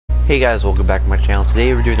Hey guys, welcome back to my channel.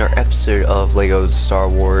 Today we're doing our episode of LEGO Star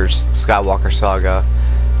Wars Skywalker Saga.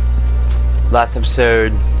 Last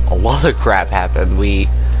episode, a lot of crap happened. We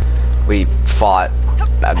fought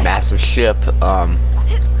a massive ship.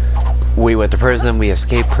 We went to prison, we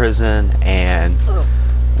escaped prison, and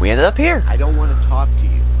we ended up here. I don't want to talk to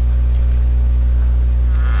you.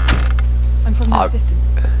 I'm from the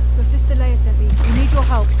Resistance. Your sister Leia sent me. We need your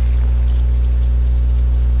help.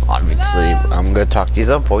 Obviously, I'm gonna talk to you at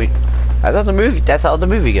some point. That's how the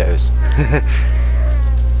movie goes.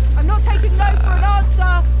 I'm not taking no for an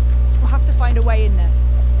answer. We'll have to find a way in there.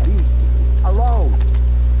 Leave me alone.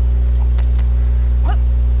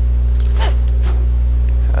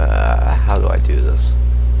 How do I do this?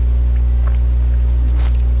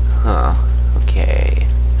 Huh. Okay.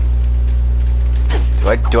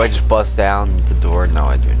 Do I just bust down the door? No,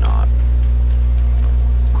 I do not.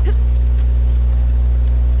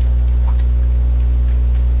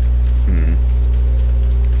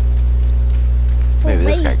 Maybe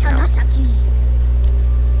this guy can help.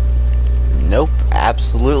 Nope,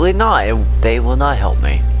 absolutely not. They will not help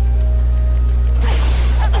me.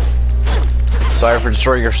 Sorry for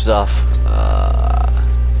destroying your stuff.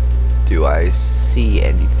 Do I see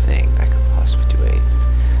anything that could possibly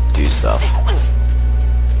do stuff?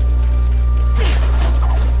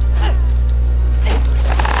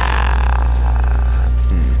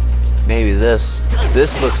 Maybe this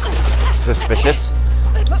looks suspicious.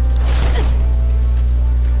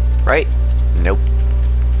 Right? Nope.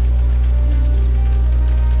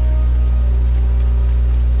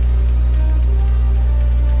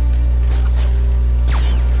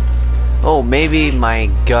 Oh, maybe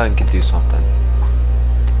my gun could do something.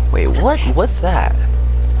 Wait, what? What's that?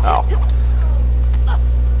 Oh.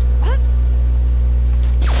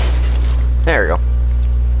 There we go.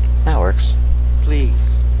 That works.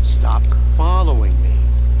 Please, stop following me.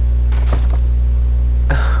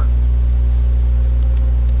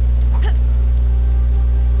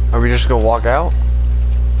 Are we just gonna walk out?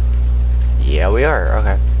 Yeah, we are.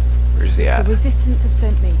 Okay. Where's he at? The Resistance have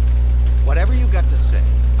sent me. Whatever you got to say,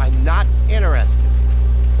 I'm not interested.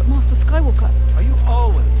 But Master Skywalker, Are you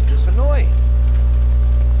always this annoying?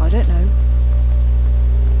 I don't know.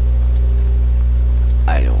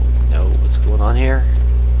 I don't know what's going on here.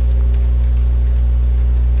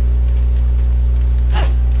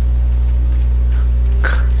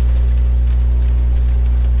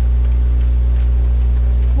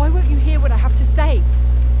 Why won't you hear what I have to say?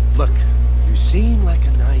 Look, you seem like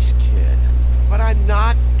a nice kid, but I'm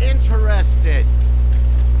not interested.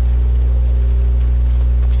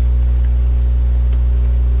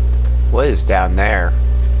 What is down there?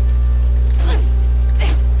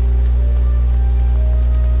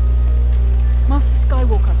 Master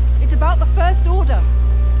Skywalker, it's about the First Order.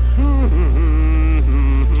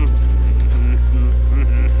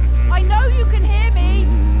 I know you can hear me.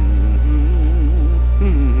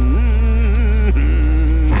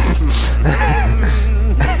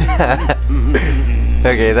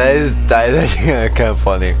 Okay, that is kind of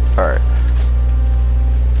funny. Alright.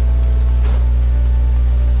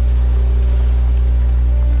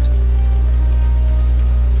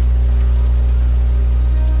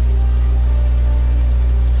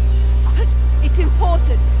 It's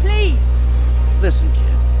important, please. Listen,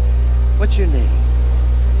 kid. What's your name?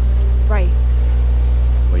 Ray,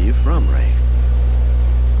 Where you from, Ray?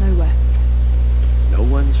 nowhere. No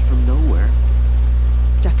one's from nowhere.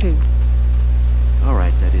 Jakku.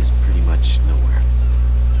 Alright, that is pretty much nowhere.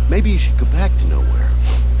 Maybe you should go back to nowhere.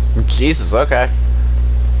 Jesus, okay.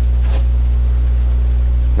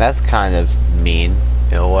 That's kind of mean,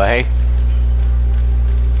 in a way.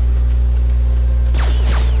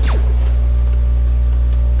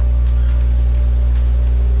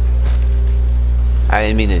 I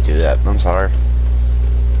didn't mean to do that. I'm sorry.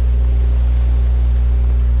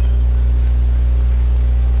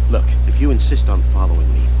 Look, if you insist on following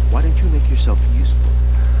me, why don't you make yourself useful?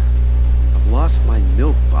 I've lost my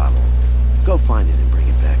milk bottle. Go find it and bring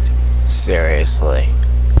it back to me. Seriously.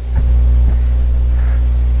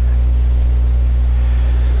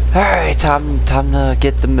 Alright, time to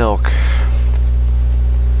get the milk.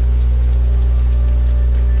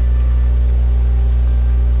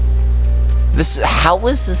 How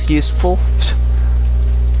is this useful?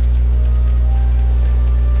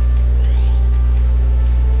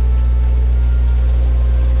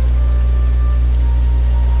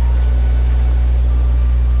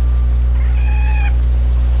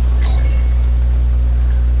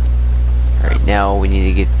 Alright, now we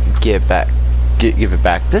need to give it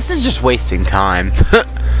back. This is just wasting time.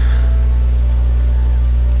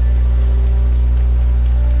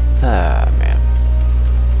 Ah, man.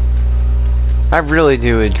 I really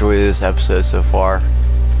do enjoy this episode so far.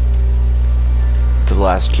 The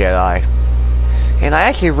Last Jedi. And I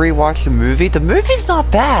actually rewatched the movie. The movie's not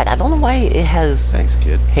bad. I don't know why it has Thanks,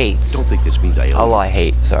 kid. hates. Don't think this means I A owe you. lot of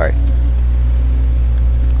hate, sorry.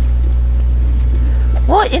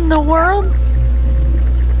 What in the world?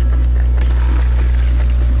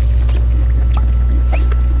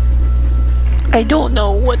 I don't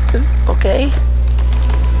know what to... Okay.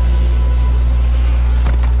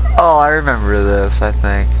 Oh, I remember this, I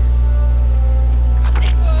think.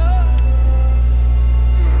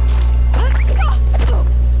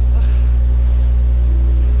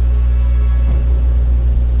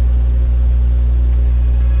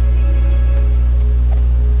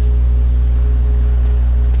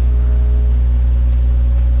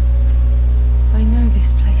 I know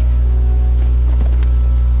this place.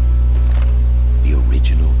 The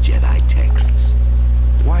original Jedi texts.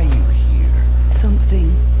 Why are you here?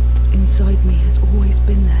 Something inside me has always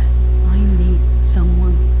been there. I need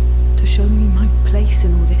someone to show me my place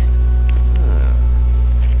in all this.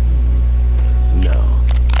 No.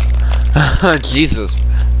 Jesus.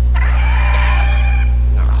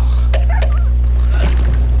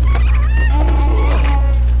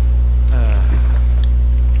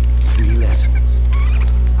 Three lessons.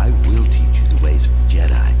 I will teach you the ways of the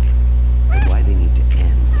Jedi and why they need to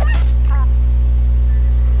end.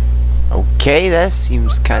 Okay, that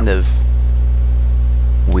seems kind of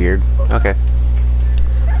weird. Okay.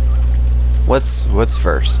 What's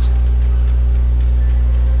first?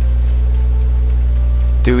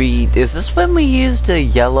 Is this when we used the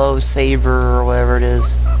yellow saber or whatever it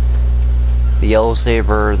is? The yellow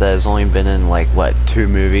saber that has only been in like, what, 2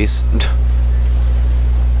 movies?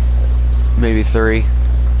 Maybe 3.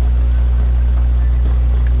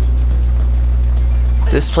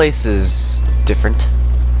 This place is different.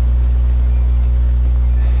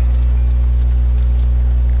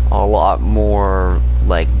 A lot more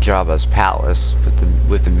like Jabba's palace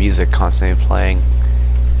with the music constantly playing.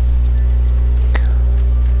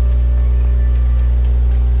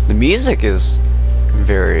 The music is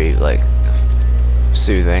very like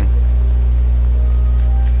soothing.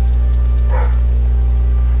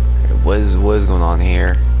 What is going on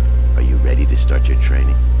here? Are you ready to start your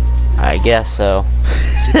training? I guess so.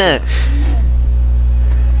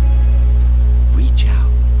 Reach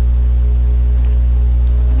out.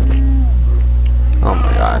 Oh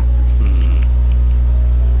my god.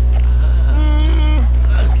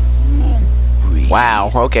 Breathe.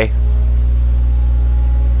 Wow, okay.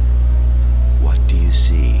 What do you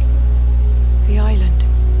see? The island.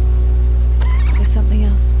 There's something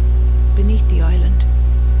else beneath the island.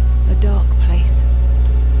 A dark place.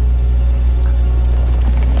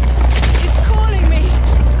 It's calling me!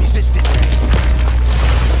 Resist it.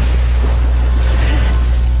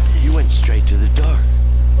 You went straight to the dark.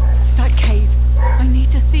 That cave. I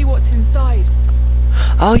need to see what's inside.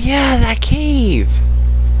 Oh yeah, that cave.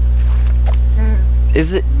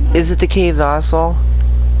 Is it the cave that I saw?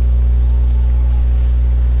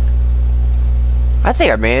 I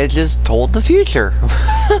think I may have just told the future.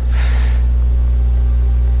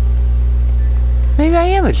 Maybe I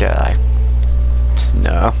am a Jedi.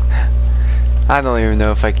 No. I don't even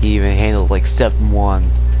know if I can even handle like step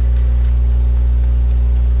 1.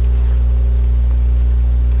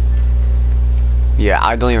 Yeah,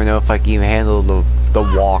 I don't even know if I can even handle the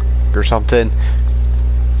walk or something.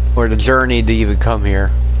 Or the journey to even come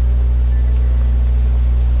here.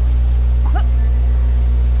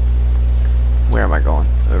 Where am I going?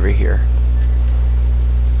 Over here.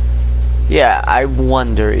 Yeah, I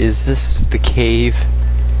wonder, is this the cave?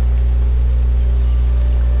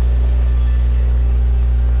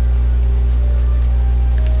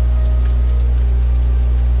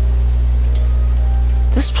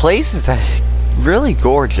 This place is really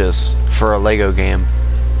gorgeous for a Lego game.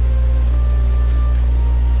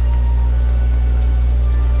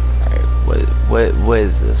 Alright, what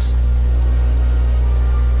is this?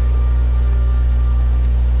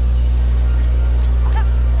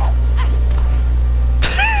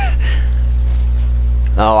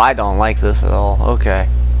 Oh, I don't like this at all. Okay.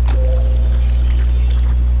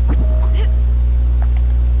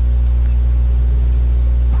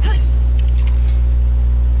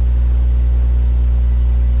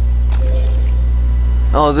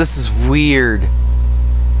 Oh, this is weird.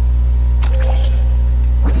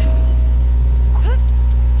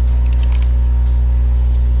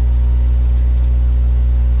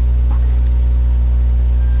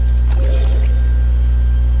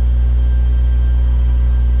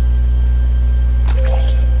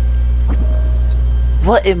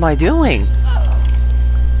 What am I doing?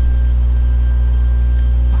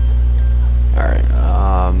 Alright.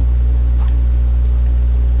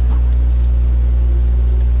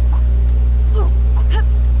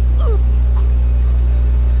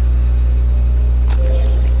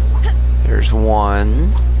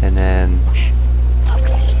 then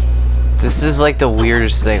this is like the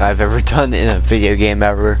weirdest thing I've ever done in a video game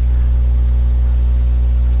ever.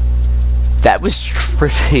 That was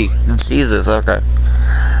trippy. Jesus, okay.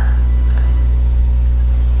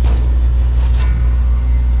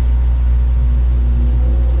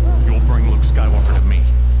 You'll bring Luke Skywalker to me.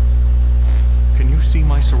 Can you see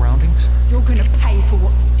my surroundings? You're gonna pay for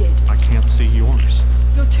what you did. I can't see yours.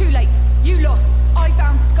 You're too late. You lost. I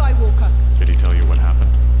found Skywalker. Did he tell you what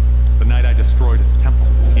happened? The night I destroyed his temple,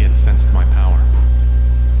 he had sensed my power.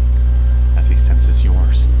 As he senses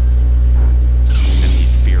yours. And he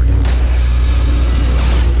feared it.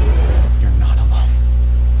 You're not alone.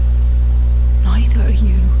 Neither are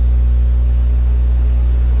you.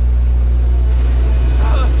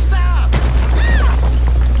 Stop!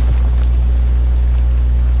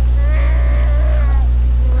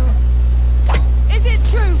 Is it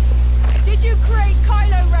true? Did you create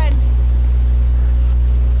Kylo Ren?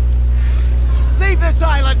 Leave this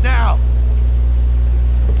island now!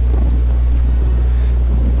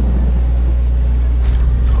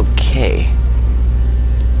 Okay.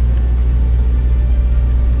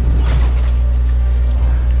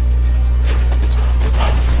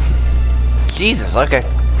 Jesus, okay.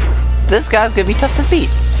 This guy's gonna be tough to beat.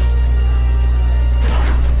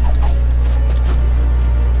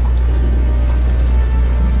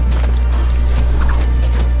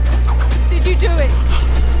 Did you do it?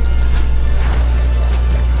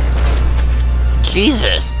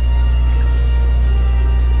 Jesus.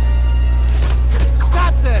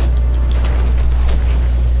 Stop this!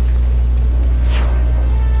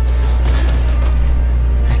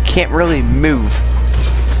 I can't really move.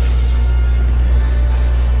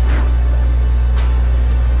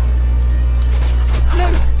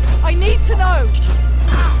 Luke, I need to know.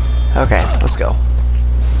 Okay, let's go.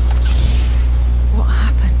 What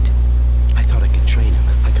happened? I thought I could train him.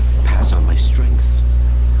 I could pass on my strengths.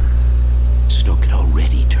 Snoke had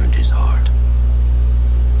already turned his heart.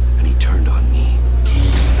 And he turned on me.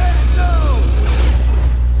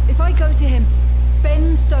 If I go to him,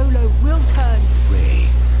 Ben Solo will turn. Rey,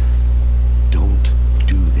 don't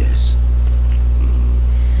do this.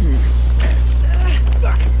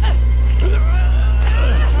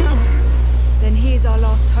 Then he is our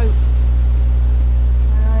last hope.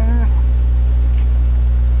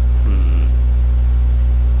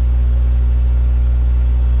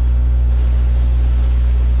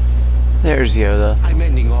 There's Yoda. I'm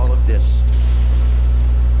ending all of this.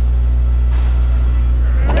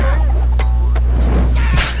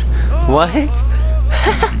 What?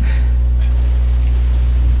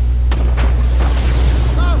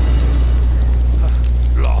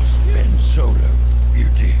 Lost Ben Solo,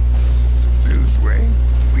 beauty. Lose Rey,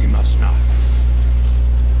 we must not.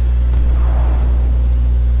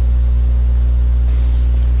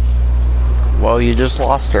 Well, you just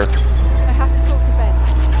lost her. I have to talk to Ben.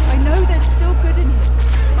 I know there's still good in him.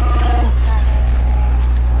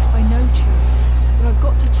 I know, Chewie, but I've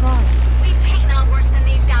got to try. We've taken on worse than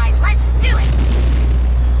these guys. Let's do it!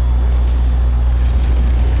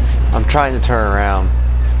 I'm trying to turn around.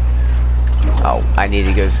 Oh, I need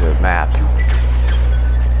to go to the map.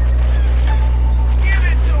 Give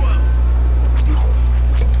it to him!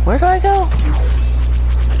 Where do I go?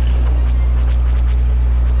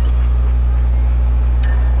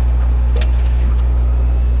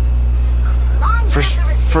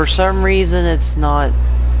 For some reason it's not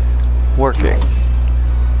working.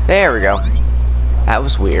 There we go. That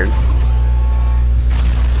was weird.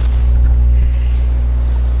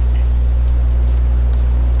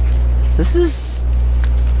 This is...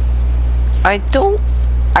 I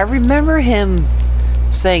remember him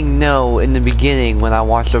saying no in the beginning when I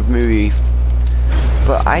watched the movie,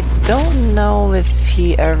 but I don't know if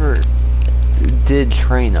he ever did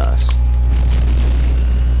train us.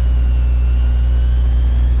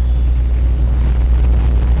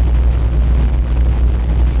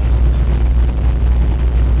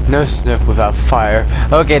 No Snoke without fire.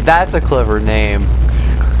 Okay, that's a clever name.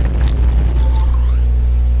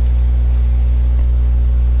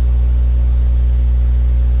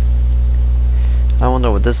 I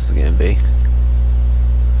wonder what this is gonna be.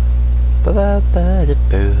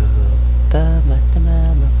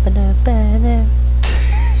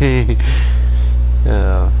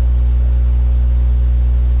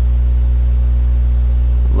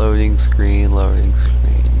 Loading screen, loading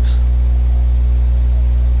screens.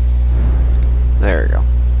 There we go.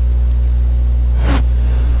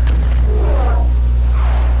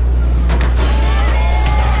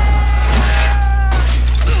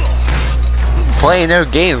 Playing no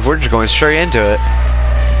games, we're just going straight into it.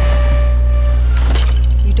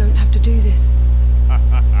 You don't have to do this.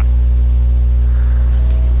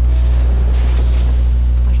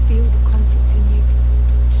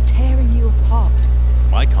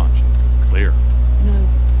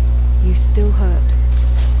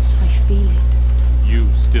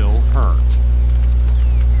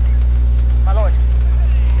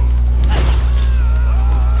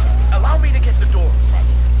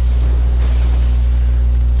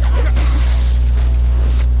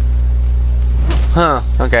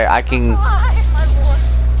 Okay, I can.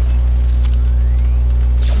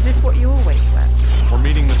 Is this what you always wear? We're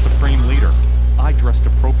meeting the Supreme Leader. I dressed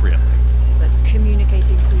appropriately. But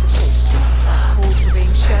communicating through the force? That calls for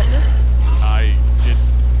being shirtless?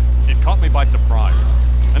 It caught me by surprise.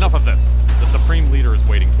 Enough of this. The Supreme Leader is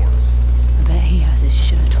waiting for us. I bet he has his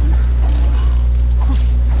shirt on.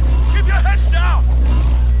 Keep your heads down!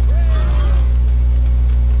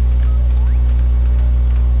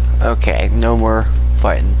 Okay, no more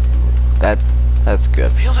fighting. That's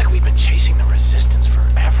good. Feels like we've been chasing the Resistance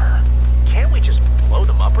forever. Can't we just blow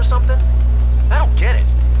them up or something? I don't get it.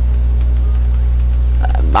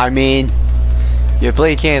 I mean, you have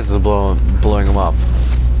plenty of chances of blowing them up.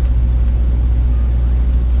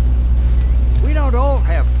 We don't all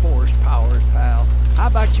have force powers, pal. How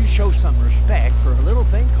about you show some respect for a little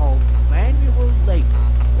thing called manual labor?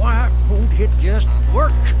 Why won't it just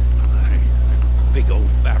work? Big old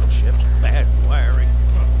battleships, bad wiring.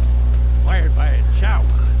 Wired by a chow.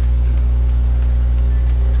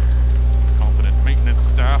 Competent maintenance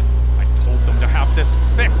staff. I told them to have this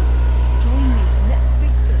fixed. Join me. Let's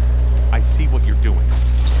fix it. I see what you're doing.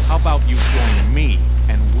 How about you join me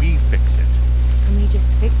and we fix it? Can we just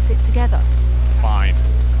fix it together? Fine.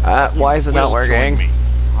 Why is it not Will working? join me.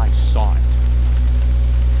 I saw it.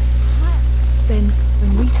 Then,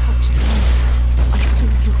 when we touched down, I saw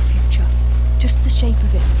your future. Just the shape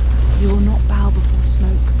of it. You'll not bow before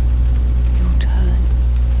smoke. You'll turn.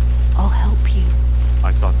 I'll help you.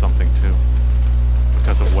 I saw something too.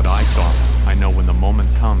 Because of what I saw, I know when the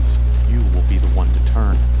moment comes, you will be the one to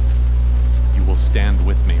turn. You will stand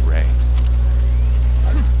with me, Rey.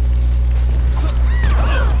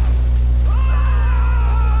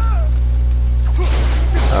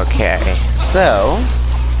 Okay, so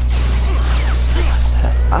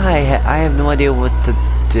I have no idea what to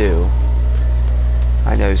do.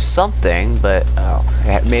 I know something, but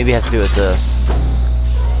maybe it has to do with this.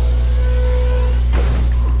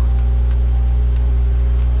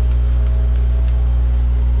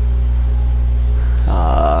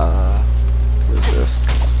 What is this?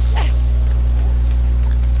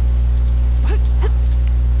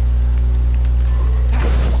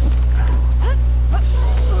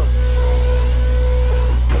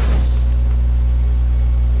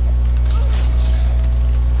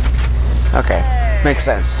 Okay, makes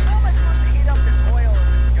sense.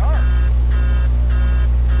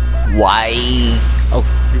 Why? Oh.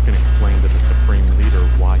 You can explain to the Supreme Leader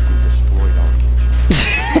why you destroyed our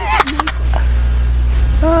kitchen.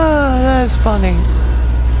 Ah, that's funny.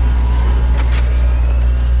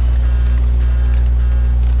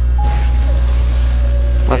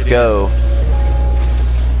 Let's go.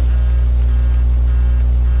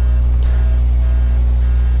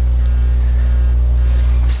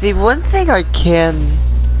 See, one thing I can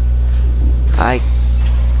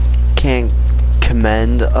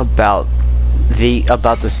commend about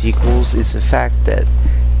the sequels is the fact that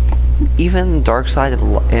even Darkseid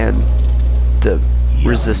and the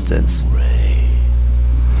Resistance,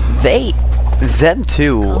 them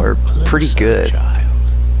too are pretty good.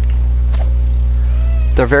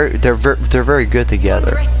 They're very good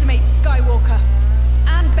together. Underestimate Skywalker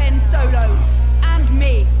and Ben Solo and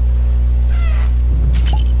me.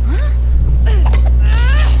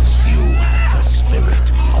 You have the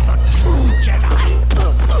spirit of a true Jedi.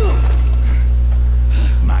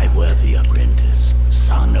 My worthy apprentice,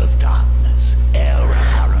 son of darkness, heir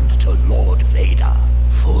apparent to Lord Vader,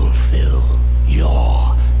 fulfill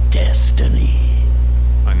your destiny.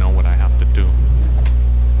 I know what I have to do.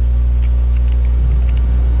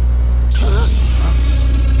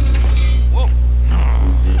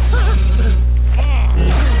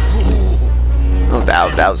 Oh,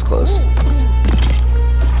 that was close.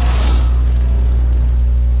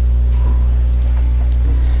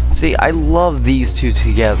 See, I love these two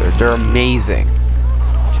together. They're amazing.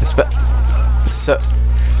 So,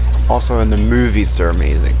 also in the movies, they're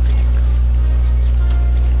amazing.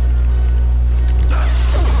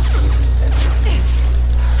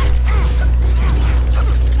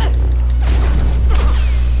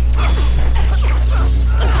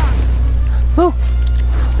 Whew.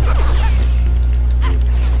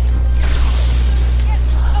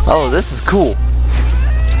 Oh, this is cool.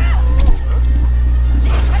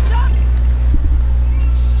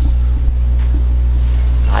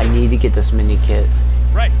 I need to get this mini kit.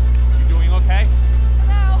 Rey, you doing okay?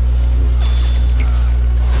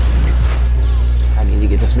 I need to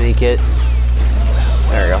get this mini kit.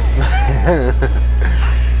 There we go.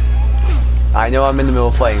 I know I'm in the middle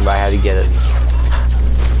of fighting, but I had to get it.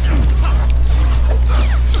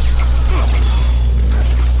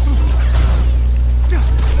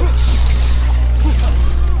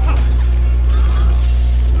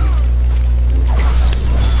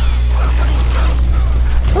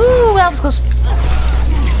 almost...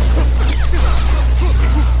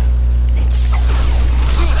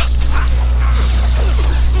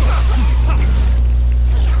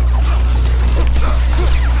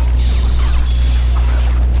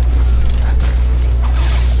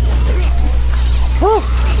 Whew.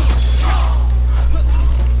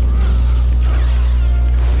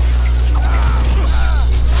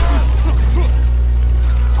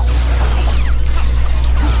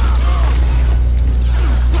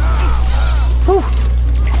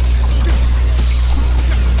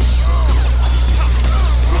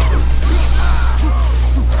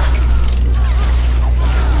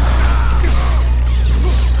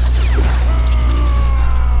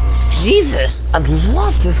 Jesus, I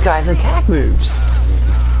love this guy's attack moves.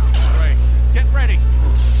 Right, get ready.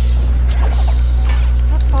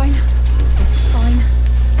 That's fine. That's fine.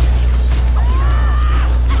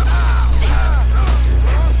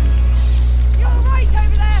 You alright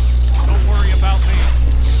over there? Don't worry about me.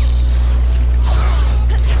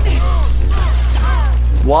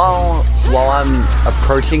 While I'm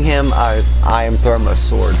approaching him, I am throwing my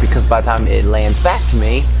sword, because by the time it lands back to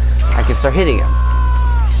me, I can start hitting him.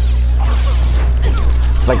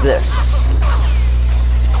 Like this.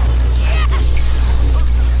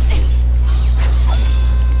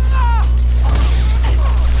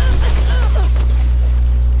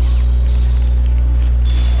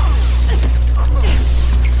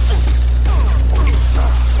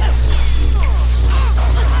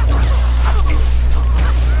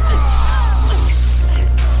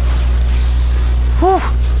 Whew.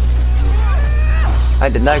 I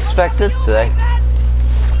did not expect this today.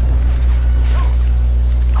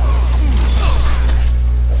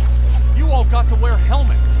 Got to wear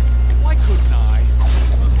helmets. Why couldn't I?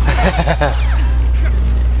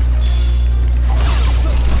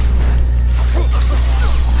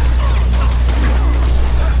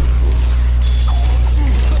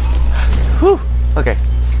 Whew. Okay.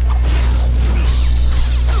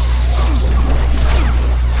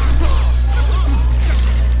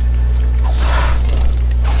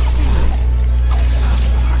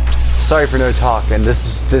 Sorry for no talking.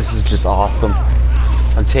 This is just awesome.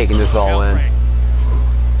 I'm taking this all in.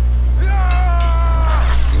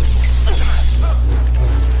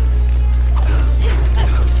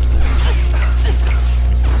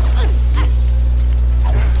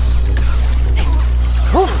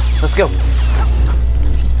 Whew, let's go.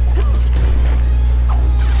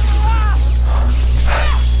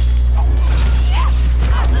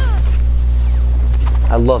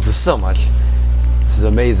 I love this so much. This is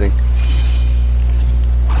amazing.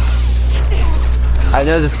 I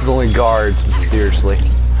know this is only guards, but seriously.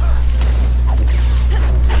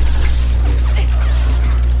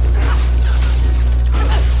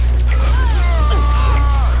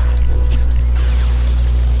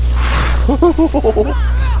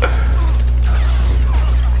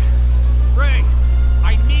 Ray,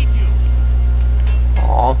 I need you.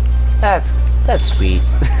 Aw, that's sweet.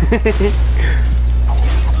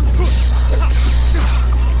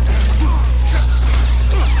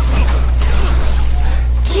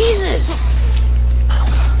 Jesus!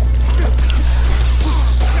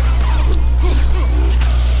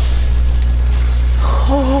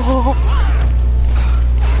 Oh.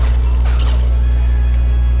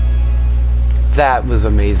 That was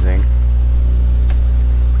amazing.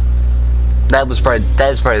 That is probably the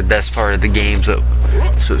best part of the game so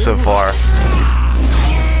far.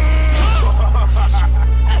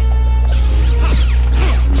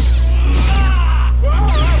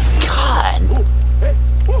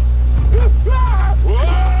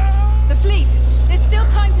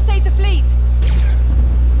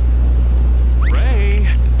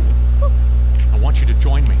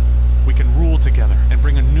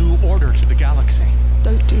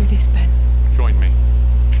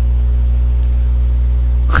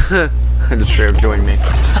 The trip joined me.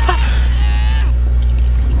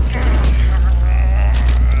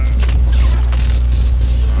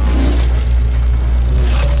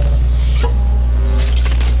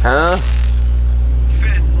 Huh?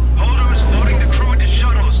 Finn, Holdo is loading the crew into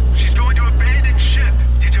shuttles. She's going to abandon ship.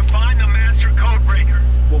 Did you find the master code breaker?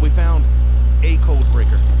 Well, we found a code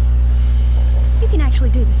breaker. You can actually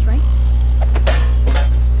do this, right?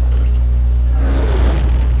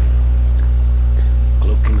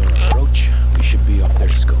 Cloaking our approach, we should be off their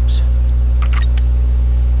scopes.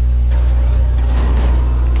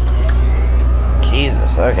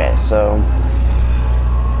 Jesus, okay, so...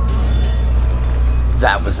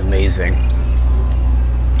 That was amazing.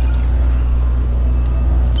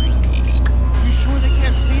 You sure they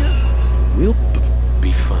can't see us? We'll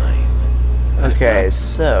be fine. Okay, We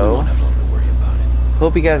so... won't have long to worry about it.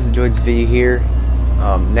 hope you guys enjoyed the video here.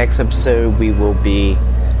 Next episode we will be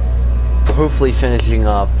hopefully finishing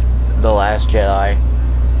up The Last Jedi.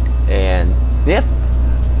 And yeah,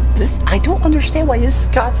 I don't understand why this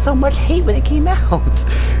got so much hate when it came out.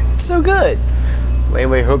 It's so good.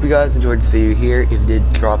 Anyway, hope you guys enjoyed this video here. If you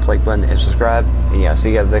did, drop a like button and subscribe. And yeah, see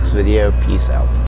you guys next video. Peace out.